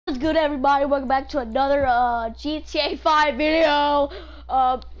What's good, everybody? Welcome back to another GTA 5 video.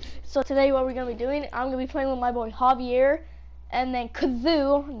 So today what we're gonna be doing, I'm gonna be playing with my boy Javier, and then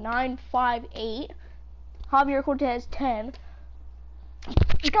Kazoo 958, Javier Cortez 10.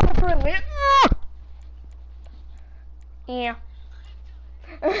 You got my friend with Yeah.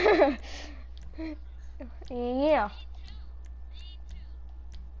 Yeah.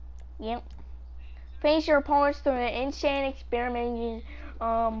 Yep. Face your opponents through an insane experiment.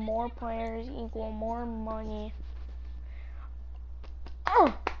 More players equal more money.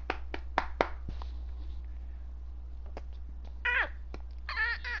 Oh.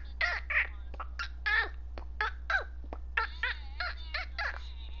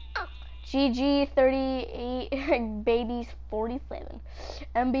 GG 38 babies 47.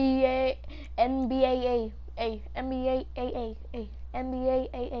 NBA NBA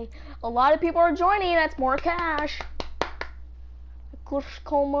NBA. A lot of people are joining. That's more cash.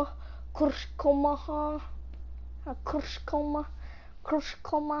 Kurskoma. I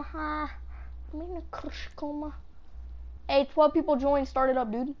mean a Kurskoma. Hey, 12 people joined. Start it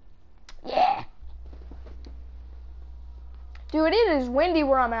up, dude. Yeah. Dude, it is windy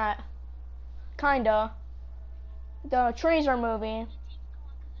where I'm at. Kinda. The trees are moving.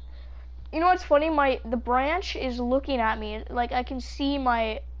 You know what's funny? The branch is looking at me. Like I can see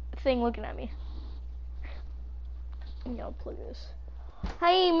my thing looking at me. Yeah, I'll plug this.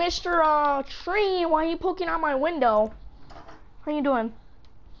 Hey, Mr. Tree, why are you poking out my window? How you doing?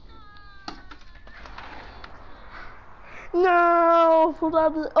 No.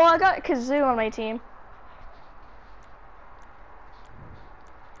 Oh, I got Kazoo on my team.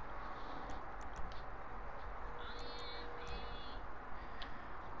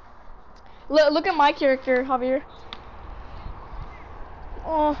 Look at my character, Javier.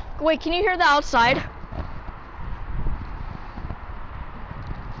 Oh, wait, can you hear the outside?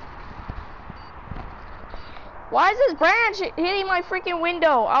 Why is this branch hitting my freaking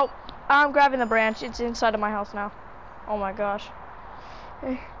window? Oh, I'm grabbing the branch. It's inside of my house now. Oh my gosh.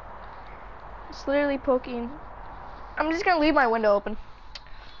 It's literally poking. I'm just gonna leave my window open.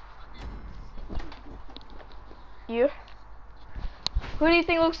 You? Who do you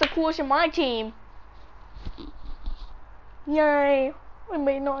think looks the coolest in my team? Yay! We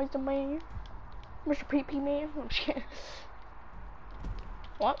made noise to me. Mr. PP man. I'm just kidding.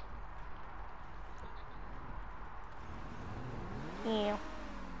 What? Yeah.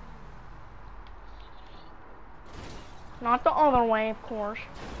 Not the other way, of course.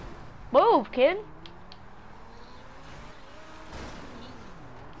 Move, kid.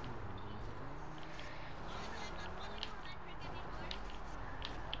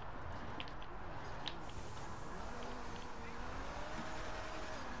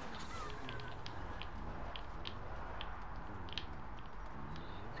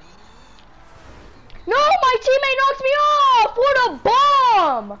 No, my teammate knocked me off! What a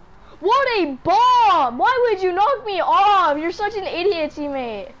bomb! What a bomb! Why would you knock me off? You're such an idiot,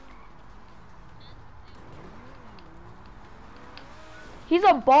 teammate. He's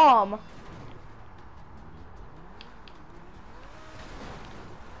a bomb.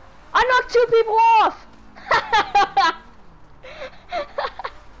 I knocked 2 people off!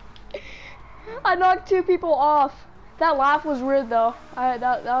 I knocked 2 people off. That laugh was weird though.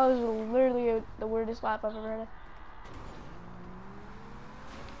 That was literally the weirdest laugh I've ever heard.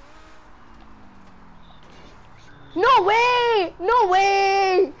 No way! No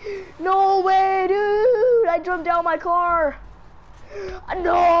way! No way, dude! I jumped out my car.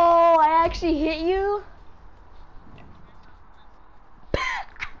 No, I actually hit you.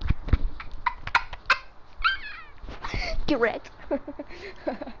 Get wrecked.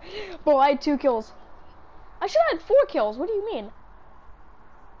 Bro, I had 2 kills. I should have had 4 kills. What do you mean?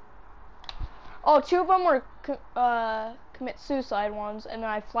 Oh, 2 of them were commit suicide ones, and then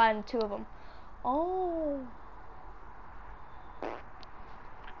I flattened 2 of them. Oh.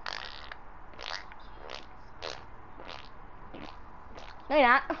 No, you're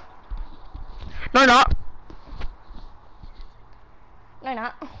not. No, you're not. No, you're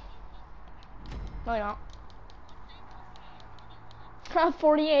not. No, you're not.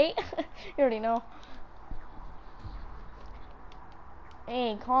 48. You already know.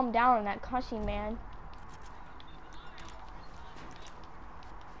 Hey, calm down on that cussing, man.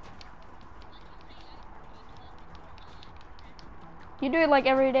 You do it like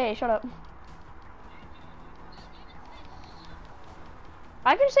every day. Shut up.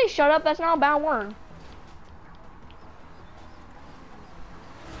 I can say shut up. That's not a bad word.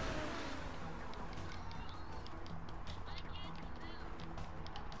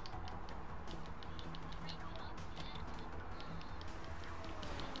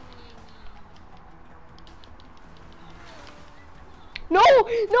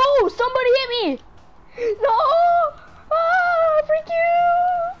 No! Somebody hit me! No! Ah, freak you!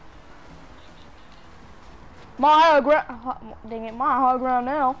 My high ground. Dang it, my high ground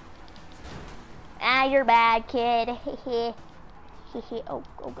now. Ah, you're bad, kid. Oh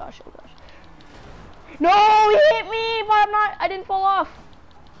gosh, oh gosh. No, he hit me, but I didn't fall off.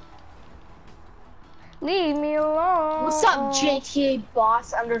 Leave me alone. What's up, JTA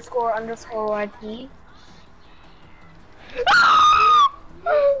boss underscore YT?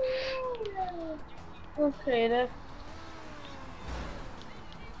 Okay, then.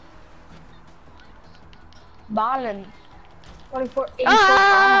 Ballin. 24, 84.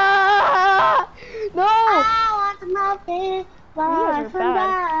 Ah! No! I want nothing but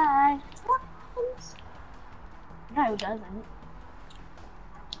die. No, who doesn't?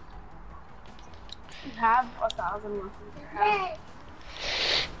 You have 1,000 lessons.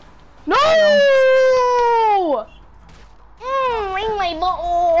 No! Ring my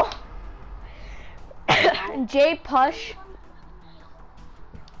butthole. Jay Push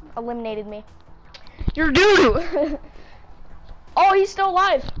eliminated me. You're doo-doo. Oh, he's still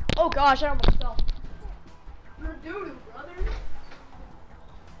alive. Oh gosh, I almost fell. You're doo-doo, brother.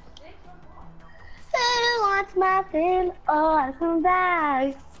 Who wants nothing or some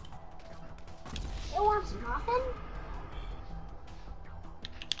die? Who wants nothing?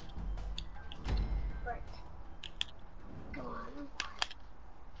 Right. Go on.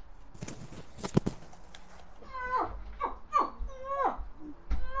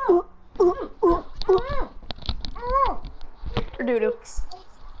 You're doo-doo.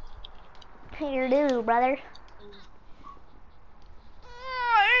 You're doo-doo, brother.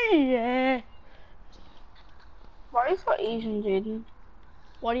 Yeah. Why are you so Asian, Jaden?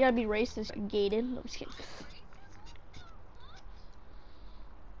 Why do you gotta be racist, Gaiden? No, I'm just kidding.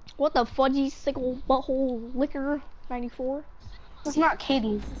 What the fudgy sickle butthole liquor 94? It's not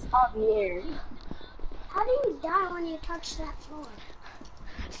Caden, it's Javier. How do you die when you touch that floor?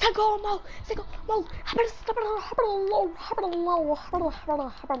 Sickle mo, sickle mo.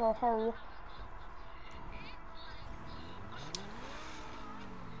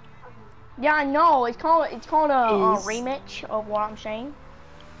 Yeah, I know. It's called a rematch of what I'm saying.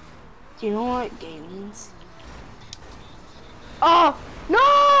 Do you know what game means? Oh no!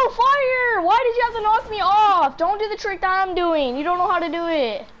 Fire! Why did you have to knock me off? Don't do the trick that I'm doing. You don't know how to do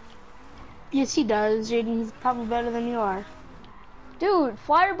it. Yes, he does, Jaden. He's probably better than you are. Dude,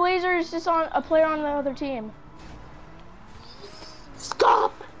 Flyer Blazer is just on a player on the other team.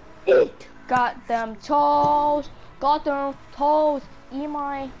 Stop it! Got them toes. Got them toes. Eat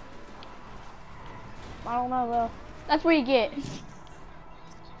my. I don't know though. That's what you get.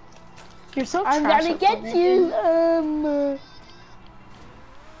 You're so I'm trash gonna at get Fortnite, you. dude.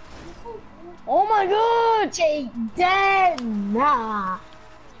 Oh my god! Jaden, nah.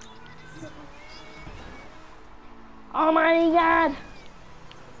 Oh my god!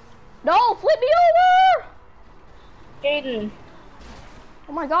 No, flip me over! Jaden.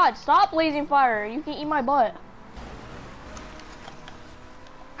 Oh my god, stop blazing fire. You can eat my butt.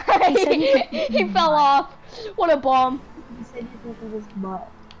 He fell off. What a bum. He said he was in his butt.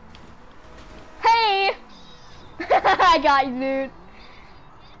 Hey! I got you, dude.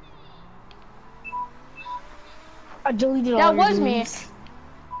 I deleted all That your was me. moves.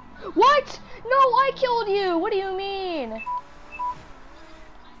 What? No, I killed you. What do you mean?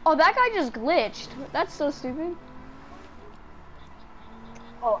 Oh, that guy just glitched. That's so stupid.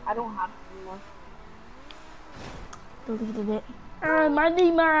 Oh, I don't have it anymore. Deleted it. My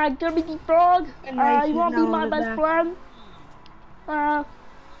name is Garbage Frog. And I You want to now be my on the best back. friend?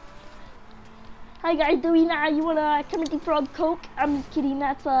 Hi guys, doing you want a Kermit Frog Coke? I'm just kidding.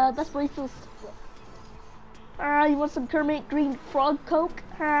 That's racist. You want some Kermit Green Frog Coke?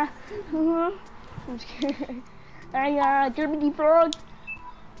 I'm just kidding. Hey, Kermit Frog.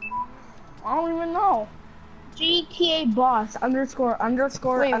 I don't even know. GTA boss underscore Wait, what,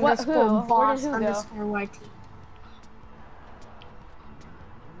 underscore who? Where did boss who go? underscore YT.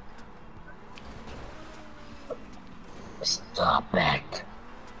 Stop it.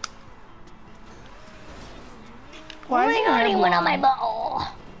 Oh my god, he went on my ball.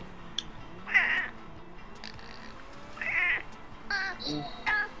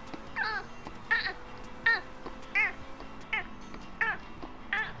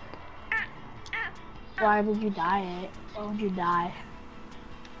 Why would you die it? Why would you die?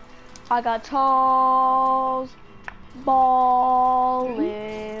 I got toes, ballin'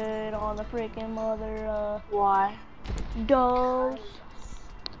 on the freaking mother, Why? dose.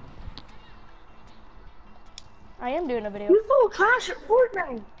 I am doing a video, You full Clash at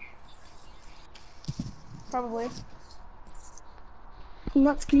Fortnite. probably. I'm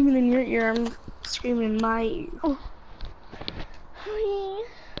not screaming in your ear, I'm screaming in my ear. Oh.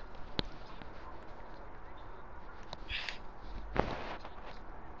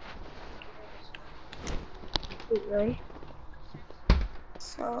 Wait, really?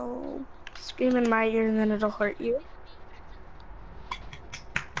 So, scream in my ear and then it'll hurt you.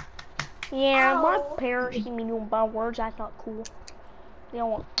 Yeah, my parents see me doing bad words. That's not cool. They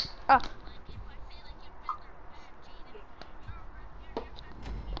don't want.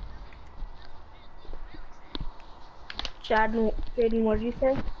 Jaden, what did you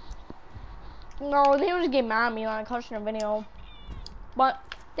say? No, they would just get mad at me when I cussed in a video. But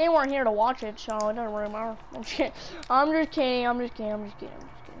they weren't here to watch it, so it doesn't really matter. I'm just kidding. I'm just kidding. I'm just kidding. I'm just kidding. I'm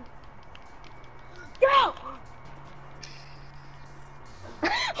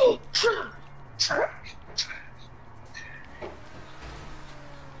just kidding.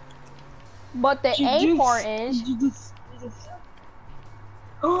 But the A part is.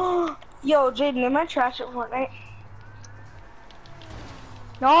 Yo, Jaden, am I trash at Fortnite?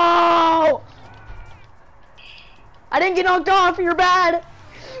 No! I didn't get knocked off. You're bad.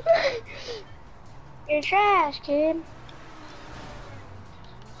 You're trash, kid.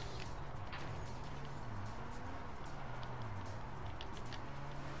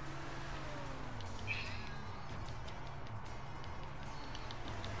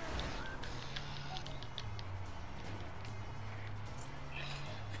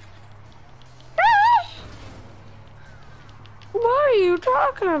 What are you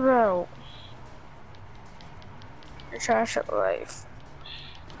talking about? You're trash at life.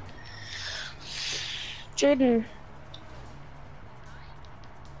 Jaden.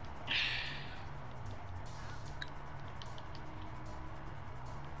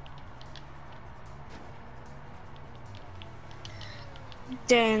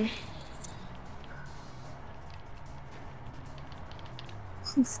 Dan.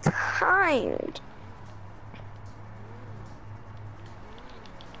 He's tired.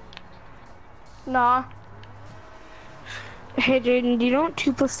 Nah. Hey Jaden, do you know what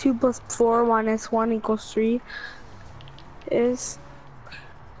 2 + 2 + 4 - 1 = 3 is?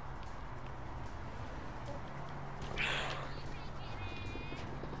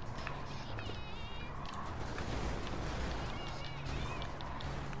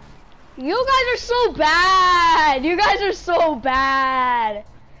 You guys are so bad. You guys are so bad.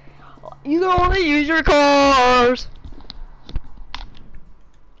 You can only use your cars.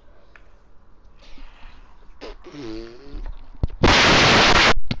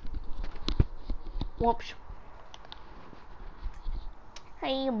 Whoops.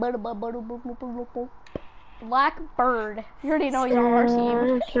 Hey, Blackbird. You already know he's on our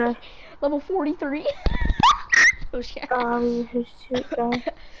team. Level 43. Oh shit.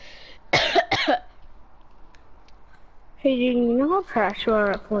 Hey, Jaden, you know how trash you are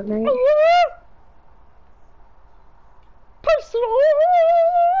at Fortnite? Personal.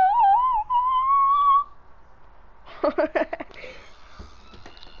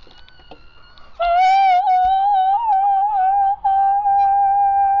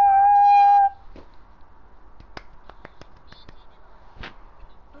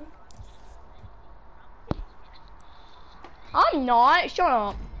 I'm not. Shut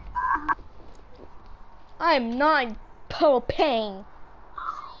up. I am not Pain.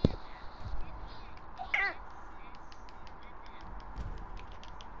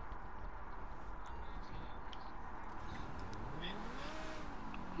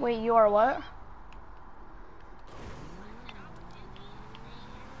 Wait, you are what?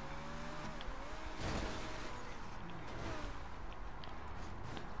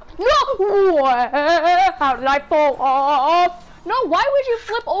 No! How did I fall off? No, why would you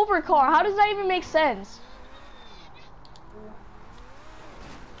flip over car? How does that even make sense?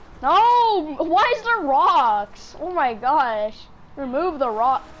 No! Why is there rocks? Oh my gosh. Remove the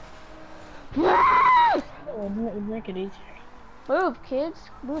rock. Make it easier. Move,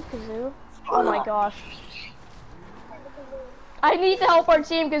 kids. Move, Kazoo. Oh my gosh. I need to help our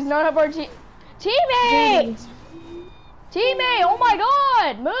team because none of our teammates! Teammate! Oh my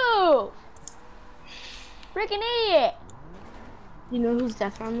god! Move! Freaking idiot! You know whose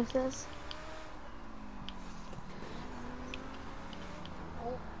death round this is?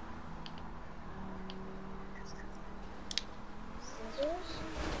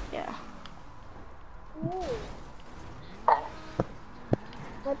 Yeah. Ooh.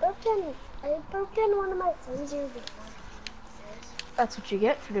 I broke in one of my friends here before. That's what you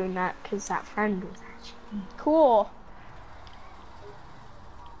get for doing that, because that friend was actually. Cool.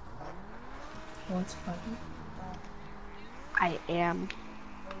 What's funny? I am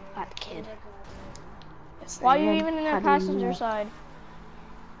that kid. Yes, Why I are you am. even in How the do you passenger know? side?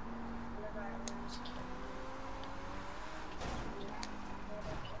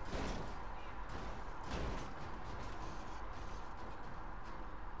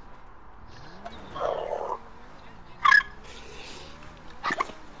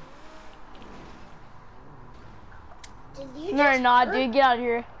 better not, dude. Get out of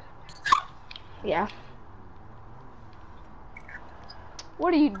here. Yeah.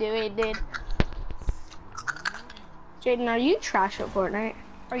 What are you doing, dude? Jaden, are you trash at Fortnite?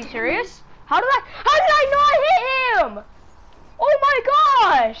 Are you serious? How did I not hit him? Oh my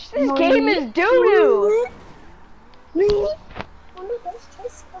gosh! This game is doo-doo!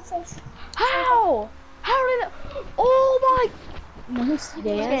 How? How did it? Oh my! This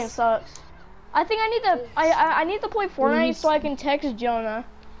game sucks. I think I need to. I need to play Fortnite so I can text Jonah.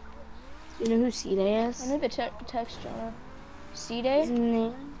 You know who C-Day is? I need to text Jonah. C-Day? His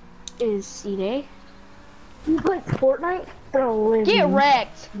name is C-Day. You play Fortnite for a living. Get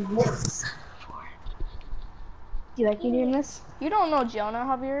wrecked! Yes. Do you like you doing this? You don't know Jonah,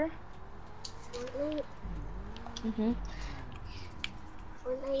 Javier? Fortnite? Mm-hmm.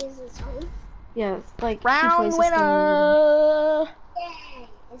 Fortnite is his home? Yeah, like Round winner! Yeah!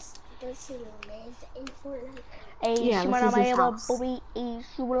 Does he live in Fortnite? Hey, yeah, she this is his house.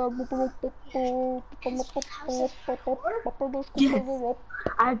 Yes.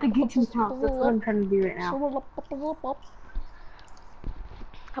 I have to get to his house. That's what I'm trying to do right now.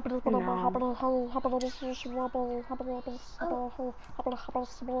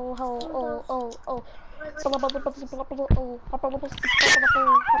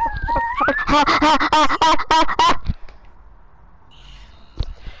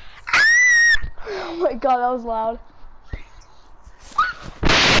 Oh my god, that was loud.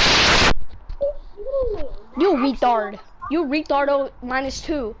 You retard. You retard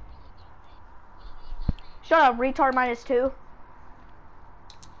 -2. Shut up, retard -2.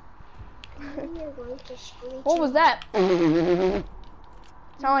 What was that? Sound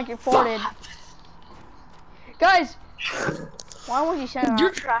like you farted. Guys, why won't you shut up?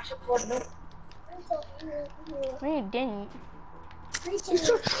 You're trash at Fortnite. No, you didn't.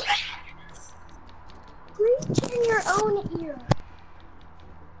 Preach in your own ear.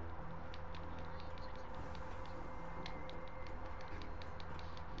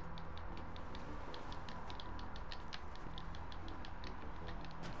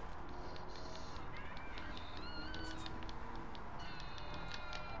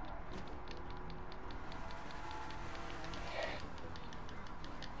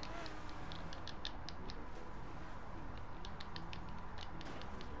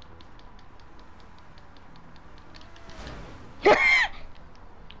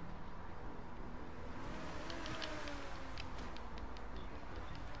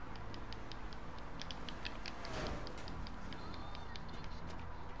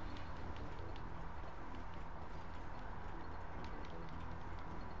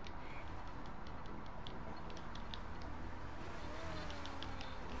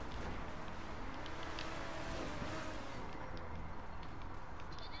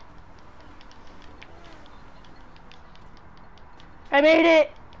 I made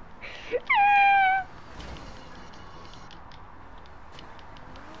it!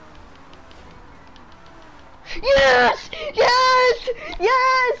 Yes! Yes!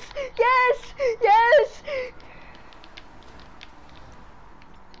 Yes! Yes! Yes!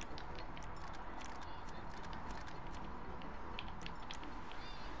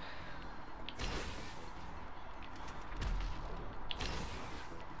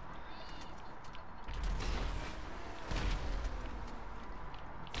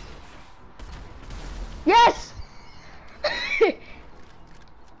 Yes!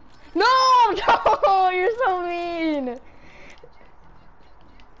 No! No! You're so mean!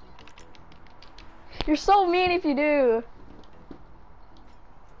 You're so mean if you do.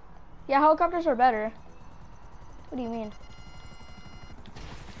 Yeah, helicopters are better. What do you mean?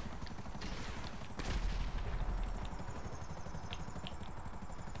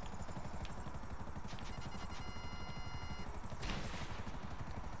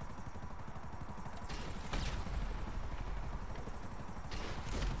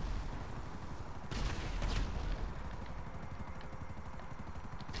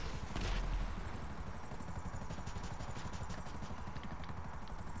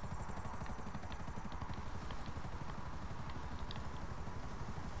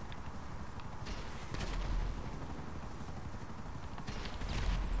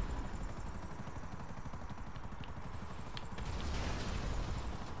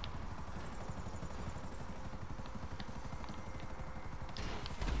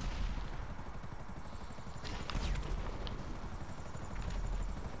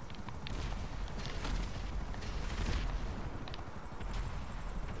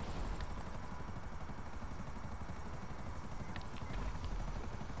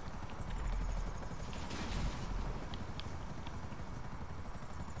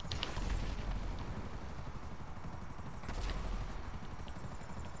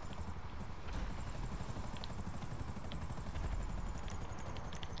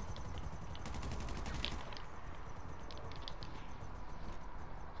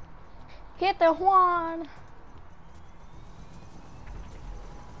 Hit the Juan.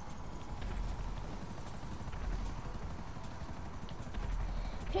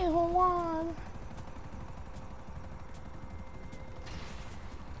 Hit Juan.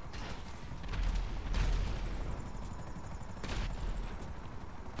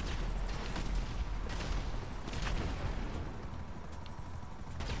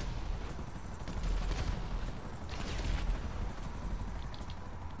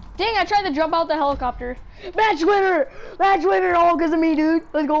 Dang, I tried to jump out the helicopter. Match winner! Match winner all because of me, dude.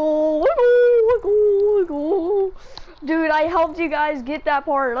 Let's go. Let's go. Let's go. Let's go. Dude, I helped you guys get that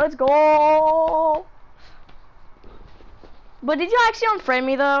part. Let's go. But did you actually unfriend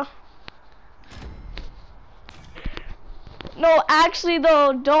me, though? No, actually,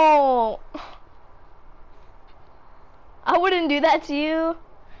 though, don't. I wouldn't do that to you.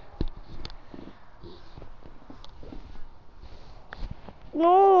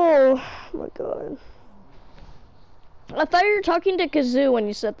 No, oh my god. I thought you were talking to Kazoo when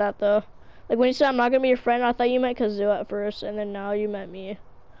you said that though. Like when you said I'm not gonna be your friend, I thought you meant Kazoo at first, and then now you meant me.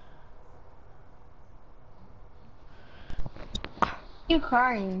 You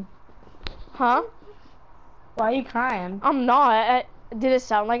crying? Huh? Why are you crying? I'm not. Did it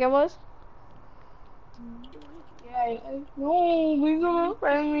sound like I was? Yeah, no, please don't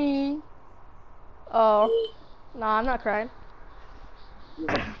friend me. Oh. Nah, I'm not crying.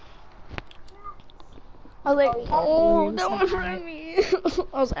 I was like, oh, don't friend me.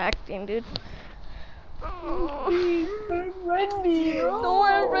 I was acting, dude. Friend me. Don't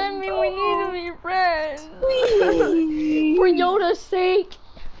want to friend me. We need to be friends. For Yoda's sake.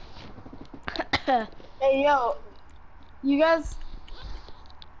 Hey, yo. You guys.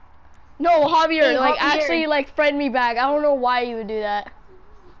 No, Javier, Hey, like, Javier. actually, like, friend me back. I don't know why you would do that.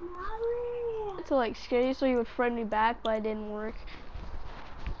 To, like, scare you so you would friend me back, but it didn't work.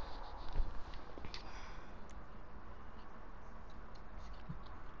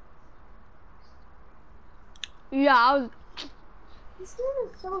 Yeah, I was... This game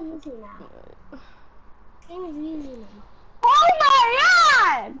is so easy now. This game is easy now. Oh my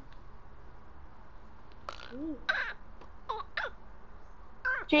god!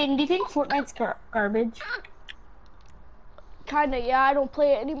 Jaden, do you think Fortnite's garbage? Kinda, yeah, I don't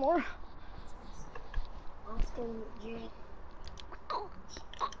play it anymore. Austin, Jay.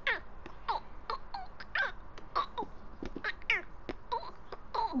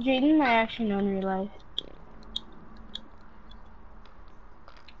 Jaden, I actually know in real life.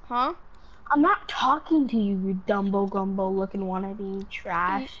 Huh? I'm not talking to you, you Dumbo Gumbo looking wannabe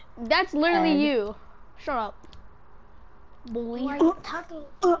trash. That's literally Ed. you. Shut up. Bully. Why are you talking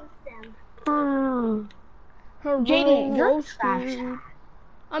to them? Jaden, you're Roasted. trash.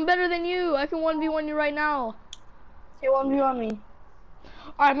 I'm better than you. I can 1v1 you right now. Say 1v1 me.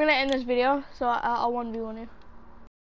 Alright, I'm gonna end this video, so I'll 1v1 you.